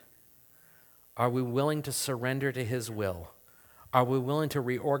need? Are we willing to surrender to his will? Are we willing to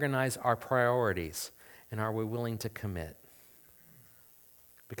reorganize our priorities? And are we willing to commit?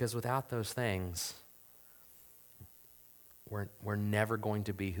 Because without those things, we're never going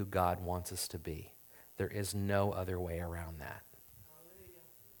to be who God wants us to be. There is no other way around that.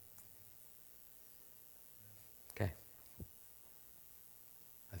 Okay.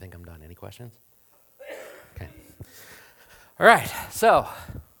 I think I'm done. Any questions? Okay. All right. So,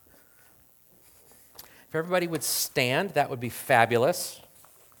 if everybody would stand, that would be fabulous.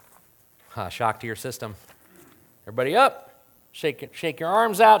 Shock to your system. Everybody up. Shake your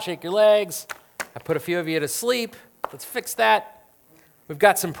arms out, shake your legs. I put a few of you to sleep. Let's fix that. We've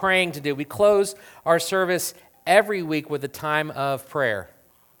got some praying to do. We close our service every week with a time of prayer,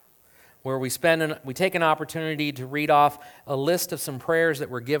 where we take an opportunity to read off a list of some prayers that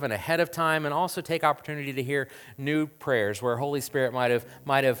were given ahead of time, and also take opportunity to hear new prayers where Holy Spirit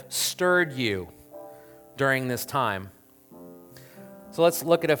might have stirred you during this time. So let's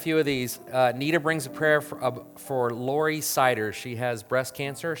look at a few of these. Nita brings a prayer for Lori Siders. She has breast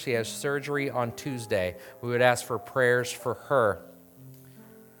cancer. She has surgery on Tuesday. We would ask for prayers for her.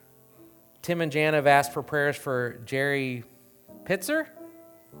 Tim and Jan have asked for prayers for Jerry Pitzer.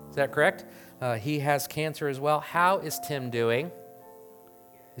 Is that correct? He has cancer as well. How is Tim doing?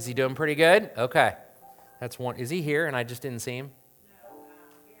 Is he doing pretty good? Okay. That's one. Is he here and I just didn't see him?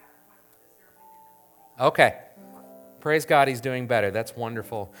 Okay. Praise God, he's doing better. That's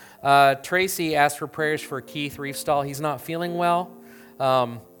wonderful. Tracy asked for prayers for Keith Reefstall. He's not feeling well.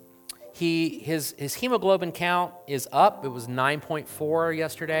 His hemoglobin count is up. It was 9.4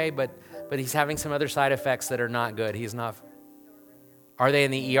 yesterday, but he's having some other side effects that are not good. He's not. Are they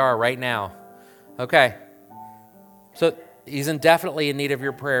in the ER right now? Okay. So he's definitely in need of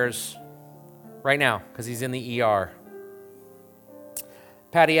your prayers right now because he's in the ER.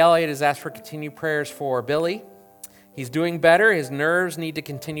 Patty Elliott has asked for continued prayers for Billy. He's doing better. His nerves need to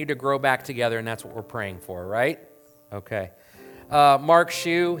continue to grow back together, and that's what we're praying for, right? Okay. Mark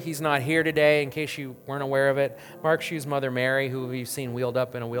Shue, he's not here today, in case you weren't aware of it. Mark Shue's mother, Mary, who we've seen wheeled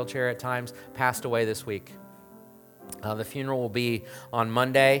up in a wheelchair at times, passed away this week. The funeral will be on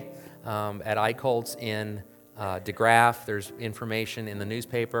Monday at Eichholz in DeGraff. There's information in the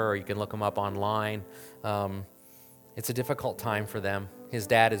newspaper, or you can look them up online. It's a difficult time for them. His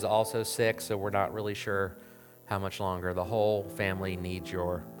dad is also sick, so we're not really sure how much longer. The whole family needs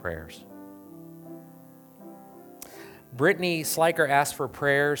your prayers. Brittany Sliker asked for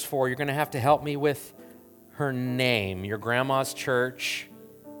prayers for, you're going to have to help me with her name, your grandma's church.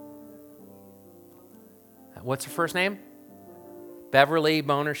 What's her first name? Beverly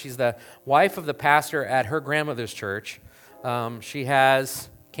Boner. She's the wife of the pastor at her grandmother's church. She has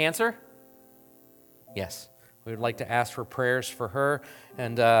cancer. Yes. We would like to ask for prayers for her.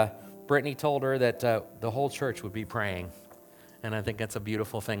 And Brittany told her that the whole church would be praying. And I think that's a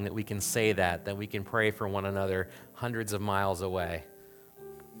beautiful thing that we can say that we can pray for one another hundreds of miles away.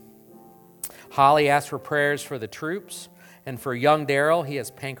 Holly asked for prayers for the troops. And for young Daryl, he has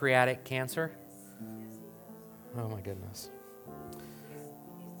pancreatic cancer. Oh, my goodness.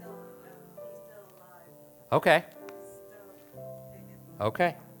 Okay.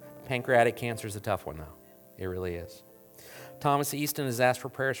 Okay. Pancreatic cancer is a tough one, though. It really is. Thomas Easton has asked for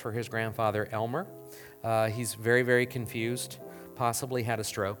prayers for his grandfather, Elmer. He's very, very confused, possibly had a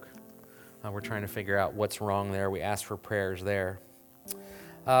stroke. We're trying to figure out what's wrong there. We asked for prayers there.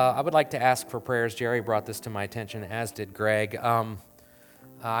 I would like to ask for prayers. Jerry brought this to my attention, as did Greg.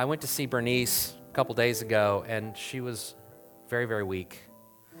 I went to see Bernice a couple days ago, and she was very, very weak.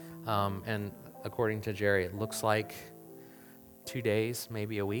 And according to Jerry, it looks like 2 days,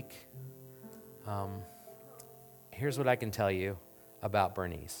 maybe a week. Here's what I can tell you about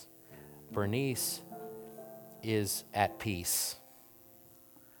Bernice. Bernice is at peace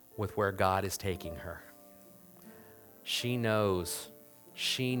with where God is taking her. She knows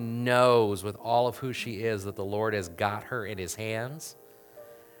with all of who she is that the Lord has got her in his hands.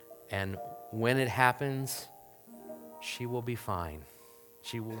 And when it happens, she will be fine.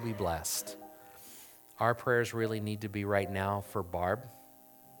 She will be blessed. Our prayers really need to be right now for Barb.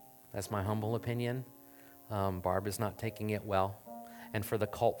 That's my humble opinion. Barb is not taking it well. And for the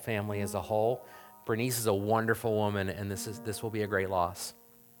Culp family as a whole, Bernice is a wonderful woman, and this will be a great loss.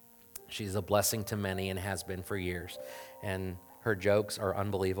 She's a blessing to many and has been for years. And her jokes are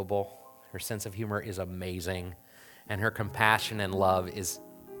unbelievable. Her sense of humor is amazing. And her compassion and love is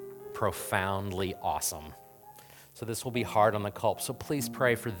profoundly awesome. So this will be hard on the Culp. So please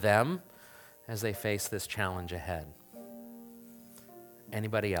pray for them as they face this challenge ahead.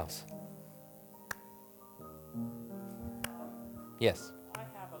 Anybody else? Yes. I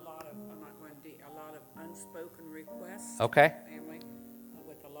have a lot of unspoken requests. Okay. Family,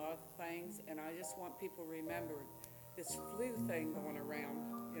 with a lot of things, and I just want people to remember this flu thing going around.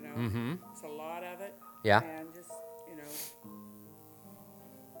 Mm-hmm. It's a lot of it. Yeah. And just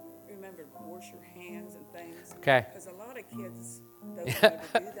remember, wash your hands and things. Okay. Because a lot of kids don't need to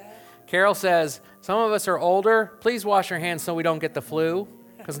do that. Carol says, some of us are older. Please wash your hands so we don't get the flu,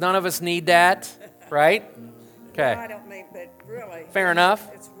 because none of us need that, right? Okay. Well, I don't mean, but really. Fair enough.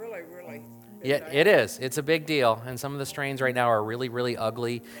 It's really, really. Yeah, it is. It's a big deal. And some of the strains right now are really, really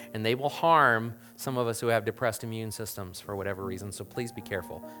ugly, and they will harm some of us who have depressed immune systems for whatever reason. So please be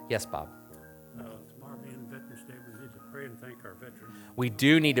careful. Yes, Bob? Tomorrow being Veterans Day, we need to pray and thank our veterans. We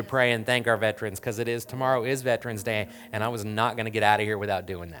do need to pray and thank our veterans, because tomorrow is Veterans Day, and I was not going to get out of here without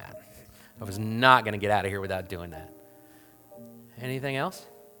doing that. I was not going to get out of here without doing that. Anything else?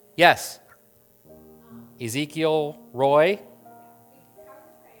 Yes. Ezekiel Roy.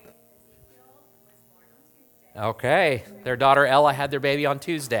 Okay. Their daughter Ella had their baby on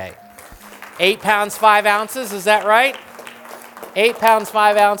Tuesday. 8 pounds, 5 ounces. Is that right? 8 pounds,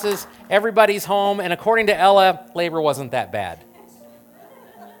 5 ounces. Everybody's home. And according to Ella, labor wasn't that bad.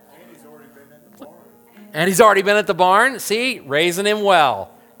 And he's already been at the barn. See, raising him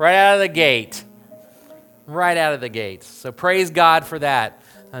well. Right out of the gate. Right out of the gate. So praise God for that.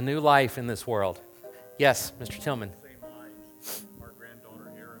 A new life in this world. Yes, Mr. Tillman. Same lines. Our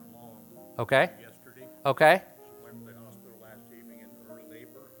granddaughter Erin Long. Okay. Yesterday, Okay. she went to the hospital last evening in early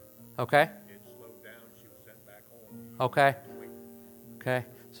labor. Okay. It slowed down. She was sent back home. Okay. Okay.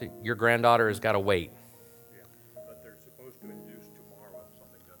 So your granddaughter has got to wait. Yeah, but they're supposed to induce tomorrow if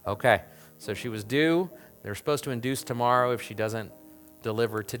something doesn't. Okay. So she was due. They're supposed to induce tomorrow if she doesn't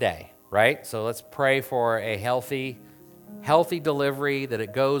deliver today, right? So let's pray for a healthy delivery, that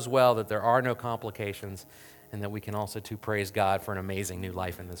it goes well, that there are no complications, and that we can also too praise God for an amazing new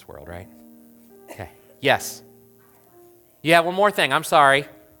life in this world, right? Okay. Yes. Yeah, one more thing. I'm sorry.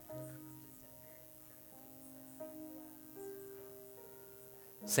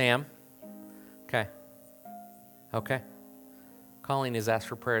 Sam? Okay. Okay. Colleen has asked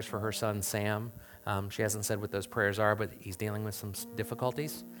for prayers for her son, Sam. She hasn't said what those prayers are, but he's dealing with some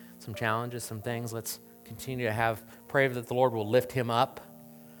difficulties, some challenges, some things. Let's continue to pray that the Lord will lift him up.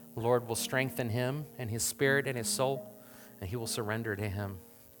 The Lord will strengthen him and his spirit and his soul, and he will surrender to him.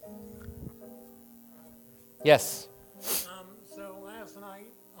 Yes. So last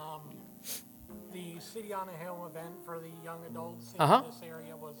night, the City on a Hill event for the young adults in this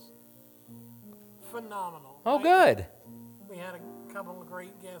area was phenomenal. Oh, good. We had a couple of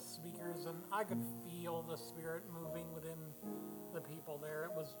great guest speakers, and I could feel the spirit moving within the people there.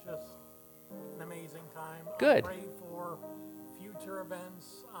 It was just an amazing time. Good. I pray for future events.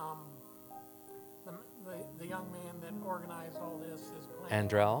 The young man that organized all this is planning.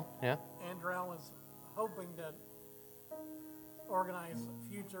 Andrell, yeah. Andrell is hoping to organize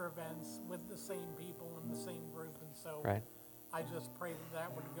future events with the same people in the same group, and so Right. I just pray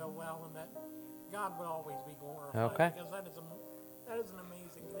that would go well and that God would always be glorified. Okay. Because that is an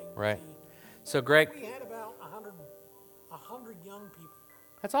amazing thing Right. to see. So, Greg, We had about 100 young people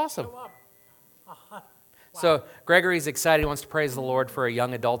that's awesome. show up. Wow. So Gregory's excited. He wants to praise the Lord for a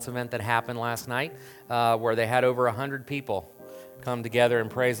young adults event that happened last night where they had over 100 people come together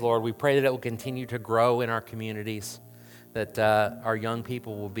and praise the Lord. We pray that it will continue to grow in our communities, that our young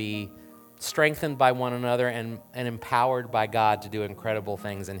people will be strengthened by one another and empowered by God to do incredible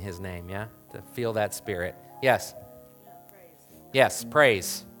things in His name, yeah? To feel that spirit. Yes? Yeah, praise. Yes,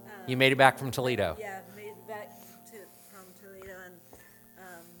 praise. You made it back from Toledo. Yeah, made it back from Toledo, and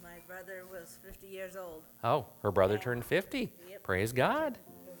my brother was 50 years old. Oh, her brother turned 50. Yep. Praise God.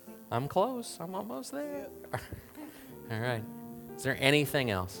 I'm close. I'm almost there. All right. Is there anything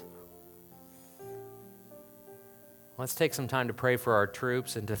else? Let's take some time to pray for our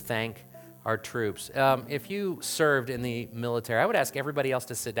troops and to thank our troops. If you served in the military, I would ask everybody else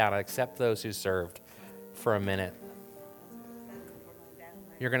to sit down, except those who served, for a minute.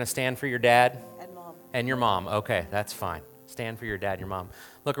 You're going to stand for your dad? And Mom. And your mom. Okay, that's fine. Stand for your dad and your mom.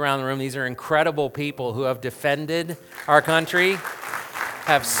 Look around the room. These are incredible people who have defended our country,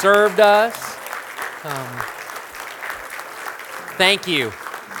 have served us. Thank you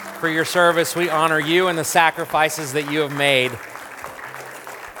for your service. We honor you and the sacrifices that you have made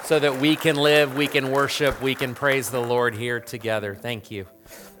so that we can live, we can worship, we can praise the Lord here together. Thank you.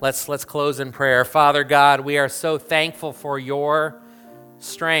 Let's close in prayer. Father God, we are so thankful for your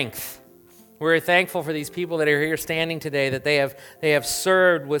strength. We're thankful for these people that are here standing today, that they have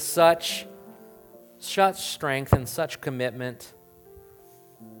served with such strength and such commitment.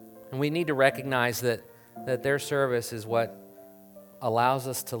 And we need to recognize that their service is what allows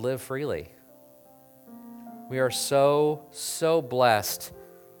us to live freely. We are so blessed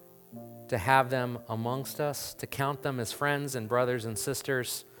to have them amongst us, to count them as friends and brothers and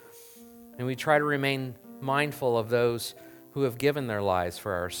sisters. And we try to remain mindful of those who have given their lives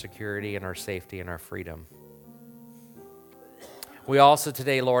for our security and our safety and our freedom. We also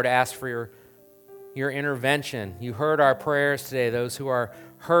today, Lord, ask for your intervention. You heard our prayers today, those who are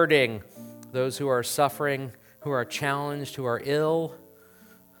hurting, those who are suffering, who are challenged, who are ill.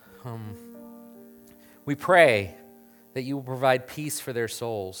 We pray that you will provide peace for their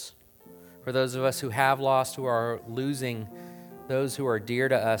souls. For those of us who have lost, who are losing those who are dear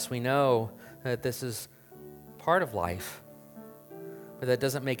to us, we know that this is part of life. But that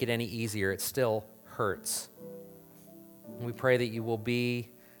doesn't make it any easier. It still hurts. And we pray that you will be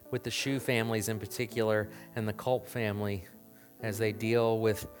with the Shu families in particular and the Culp family as they deal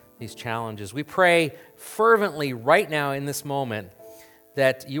with these challenges. We pray fervently right now in this moment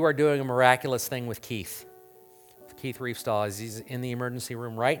that you are doing a miraculous thing with Keith Reefstall, as he's in the emergency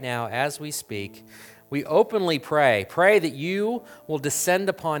room right now as we speak. We openly pray that you will descend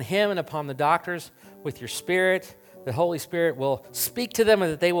upon him and upon the doctors with your Spirit. The Holy Spirit will speak to them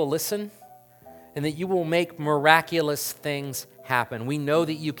and that they will listen, and that you will make miraculous things happen. We know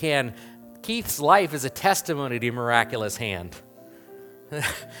that you can. Keith's life is a testimony to your miraculous hand.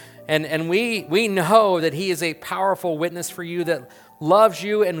 and we know that he is a powerful witness for you that loves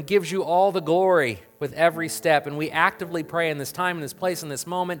you and gives you all the glory with every step. And we actively pray in this time, in this place, in this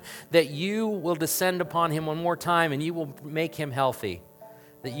moment, that you will descend upon him one more time and you will make him healthy.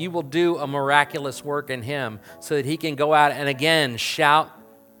 That you will do a miraculous work in him so that he can go out and again shout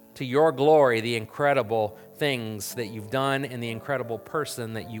to your glory the incredible things that you've done and the incredible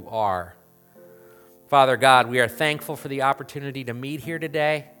person that you are. Father God, we are thankful for the opportunity to meet here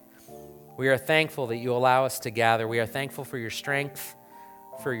today. We are thankful that you allow us to gather. We are thankful for your strength,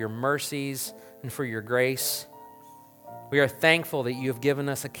 for your mercies, and for your grace. We are thankful that you have given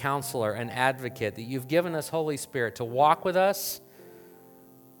us a counselor, an advocate, that you've given us Holy Spirit to walk with us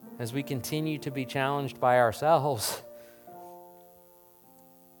as we continue to be challenged by ourselves.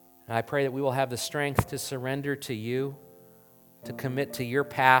 And I pray that we will have the strength to surrender to you, to commit to your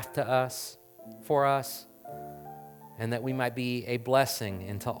path to us, for us, and that we might be a blessing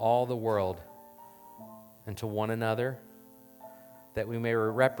into all the world and to one another, that we may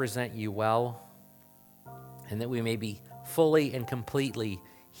represent you well, and that we may be fully and completely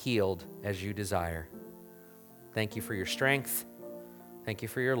healed as you desire. Thank you for your strength. Thank you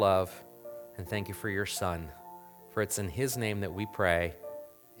for your love, and thank you for your Son. For it's in his name that we pray.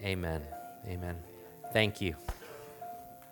 Amen. Amen. Thank you.